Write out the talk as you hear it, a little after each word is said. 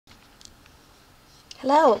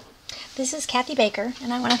Hello, this is Kathy Baker,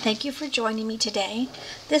 and I want to thank you for joining me today.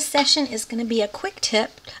 This session is going to be a quick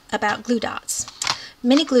tip about glue dots.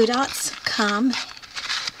 Mini glue dots come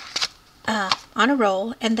on a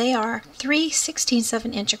roll, and they are 3/16 of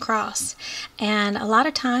an inch across. And a lot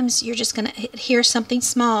of times you're just going to hear something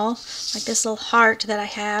small, like this little heart that I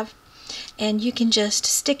have, and you can just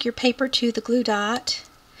stick your paper to the glue dot,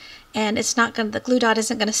 and the glue dot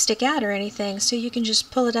isn't going to stick out or anything, so you can just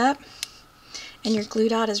pull it up and your glue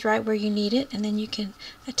dot is right where you need it, and then you can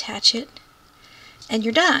attach it and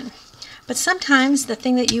you're done. But sometimes the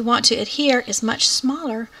thing that you want to adhere is much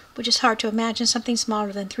smaller, which is hard to imagine something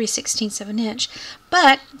smaller than 3/16 of an inch.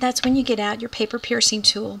 But that's when you get out your paper piercing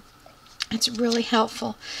tool. It's really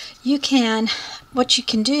helpful. What you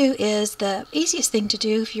can do is, the easiest thing to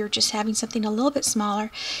do if you're just having something a little bit smaller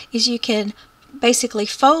is you can basically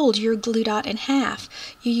fold your glue dot in half.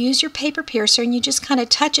 You use your paper piercer and you just kind of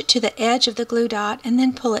touch it to the edge of the glue dot and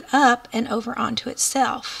then pull it up and over onto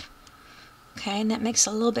itself. Okay, and that makes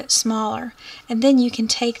it a little bit smaller. And then you can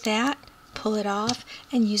take that, pull it off,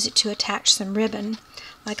 and use it to attach some ribbon,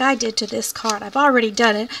 like I did to this card. I've already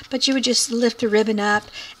done it, but you would just lift the ribbon up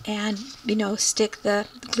and, stick the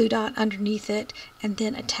glue dot underneath it and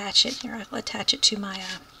then attach it. Here, I'll attach it to my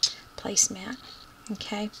placemat.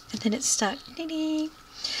 Okay, and then it's stuck. Ding-ding.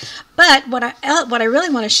 But what I really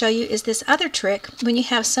want to show you is this other trick when you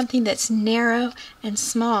have something that's narrow and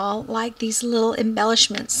small, like these little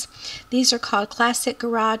embellishments. These are called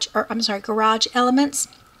garage elements,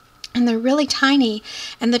 and they're really tiny.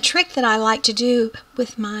 And the trick that I like to do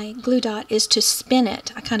with my glue dot is to spin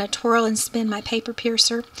it. I kind of twirl and spin my paper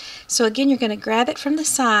piercer. So again, you're going to grab it from the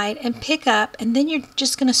side and pick up, and then you're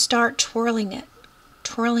just going to start twirling it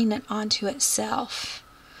onto itself.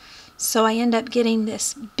 So I end up getting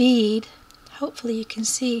this bead. Hopefully you can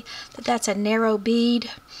see that that's a narrow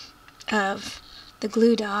bead of the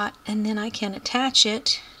glue dot, and then I can attach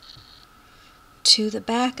it to the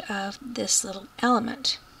back of this little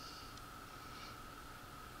element.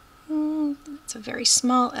 It's a very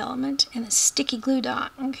small element and a sticky glue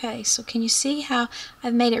dot. Okay, so can you see how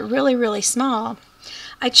I've made it really, really small?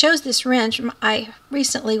 I chose this wrench. I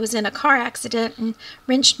recently was in a car accident and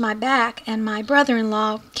wrenched my back, and my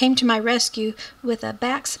brother-in-law came to my rescue with a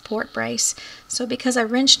back support brace. So because I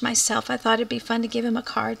wrenched myself, I thought it'd be fun to give him a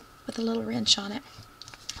card with a little wrench on it.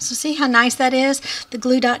 So see how nice that is? The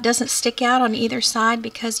glue dot doesn't stick out on either side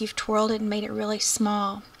because you've twirled it and made it really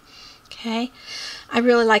small. Okay, I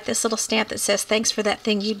really like this little stamp that says, "Thanks for that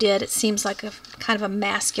thing you did." It seems like a kind of a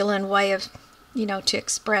masculine way of, to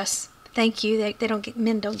express thank you.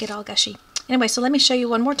 Men don't get all gushy. Anyway, so let me show you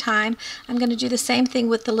one more time. I'm going to do the same thing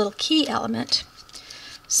with the little key element.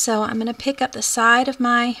 So I'm going to pick up the side of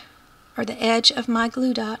the edge of my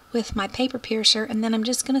glue dot with my paper piercer, and then I'm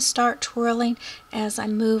just going to start twirling as I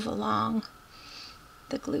move along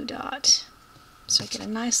the glue dot. So I get a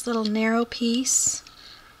nice little narrow piece.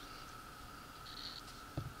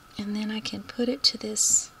 And then I can put it to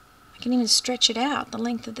this. I can even stretch it out the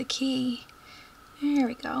length of the key. There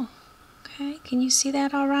we go. Okay, can you see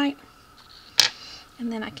that all right?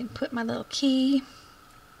 And then I can put my little key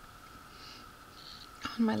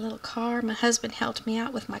on my little car. My husband helped me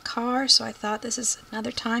out with my car, so I thought this is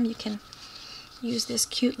another time you can use this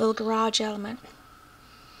cute little garage element.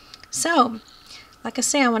 So, like I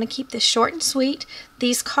say, I want to keep this short and sweet.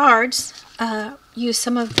 These cards use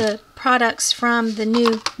some of the products from the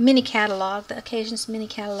new mini catalog, the Occasions mini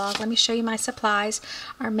catalog. Let me show you my supplies.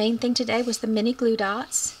 Our main thing today was the mini glue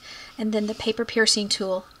dots, and then the paper piercing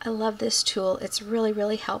tool. I love this tool. It's really,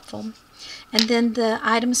 really helpful. And then the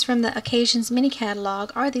items from the Occasions mini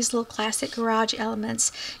catalog are these little classic garage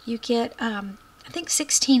elements. You get, I think,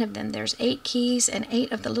 16 of them. There's 8 keys and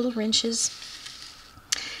 8 of the little wrenches.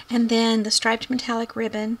 And then the striped metallic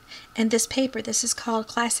ribbon, and this paper. This is called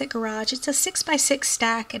Classic Garage. It's a 6x6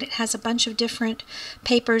 stack, and it has a bunch of different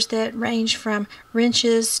papers that range from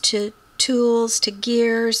wrenches to tools to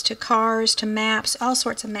gears to cars to maps, all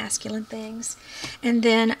sorts of masculine things. And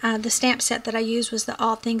then the stamp set that I used was the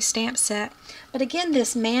All Things stamp set. But again,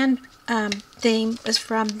 this man theme is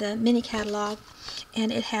from the mini catalog,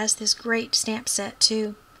 and it has this great stamp set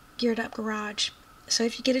too, Geared Up Garage. So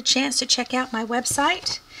if you get a chance to check out my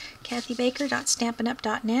website,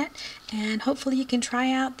 kathybaker.stampinup.net, and hopefully you can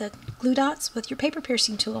try out the glue dots with your paper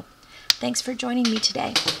piercing tool. Thanks for joining me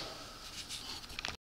today.